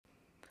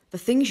The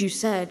things you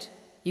said,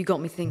 you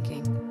got me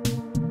thinking.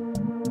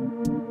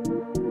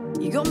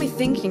 You got me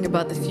thinking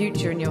about the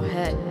future in your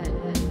head,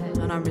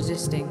 and I'm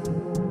resisting.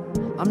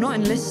 I'm not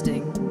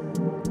enlisting.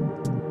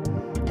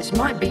 This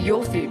might be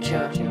your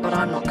future, but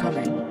I'm not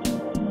coming.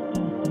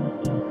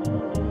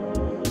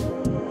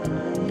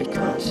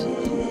 Because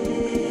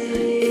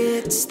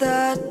it's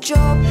that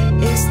job,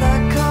 it's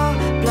that car,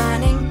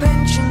 planning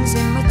pensions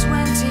in my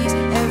 20s,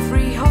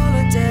 every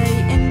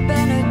holiday in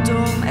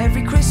Benidorm,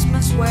 every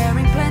Christmas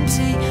wearing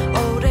plenty,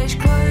 old age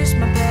clothes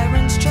my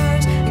parents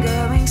chose, and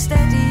going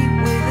steady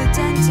with a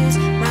dentist,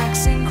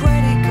 maxing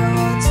credit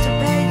cards to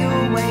pay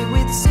your way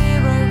with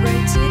zero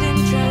rated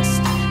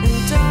interest. And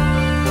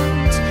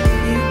don't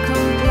you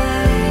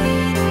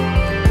complain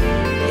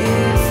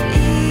if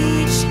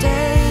each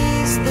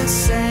day's the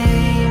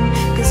same,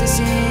 'cause it's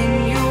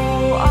in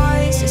your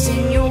eyes, it's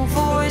in your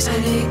voice,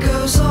 and it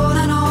goes on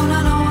and on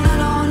and on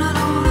and on and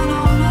on and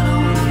on and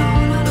on and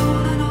on and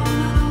on and on and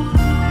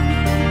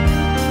on.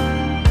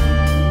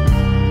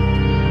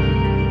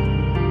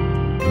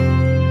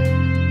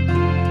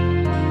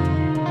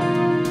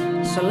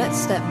 so let's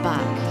step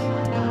back,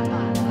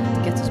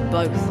 get us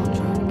both on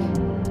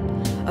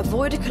track.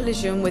 Avoid a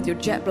collision with your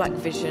jet black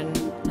vision.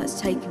 Let's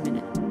take a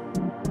minute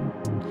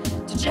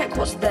to check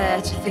what's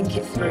there, to think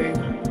it through,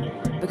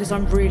 because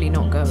I'm really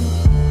not going.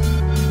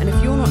 And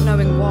if you're not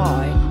knowing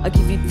why, I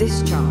give you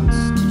this chance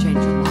to change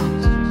your mind.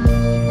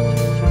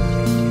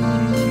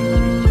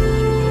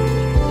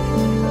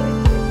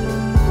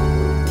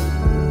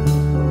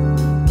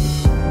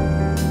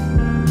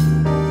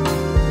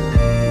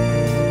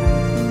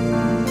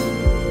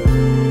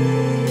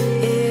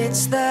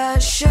 It's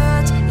that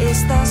shirt,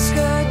 it's that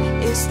skirt,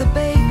 it's the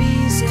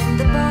babies in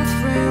the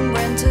bathroom,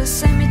 rent a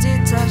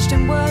semi-detached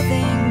and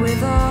Worthing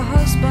with our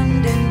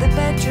husband in the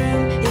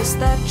bedroom. It's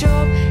that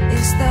job,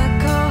 it's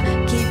that car,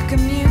 keep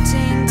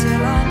commuting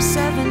till I'm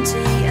 70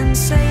 and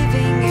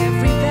saving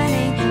every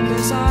penny,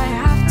 'cause I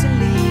have to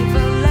leave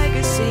a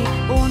legacy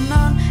or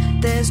none.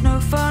 There's no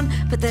fun,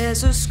 but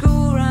there's a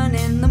school run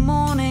in the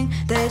morning.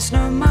 There's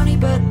no money,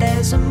 but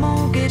there's a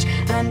mortgage,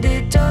 and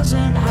it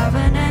doesn't have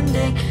an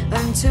ending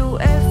until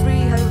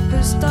every hope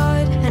has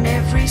died and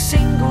every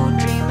single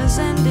dream has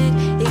ended.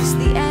 It's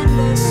the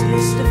endless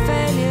list of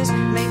failures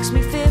makes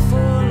me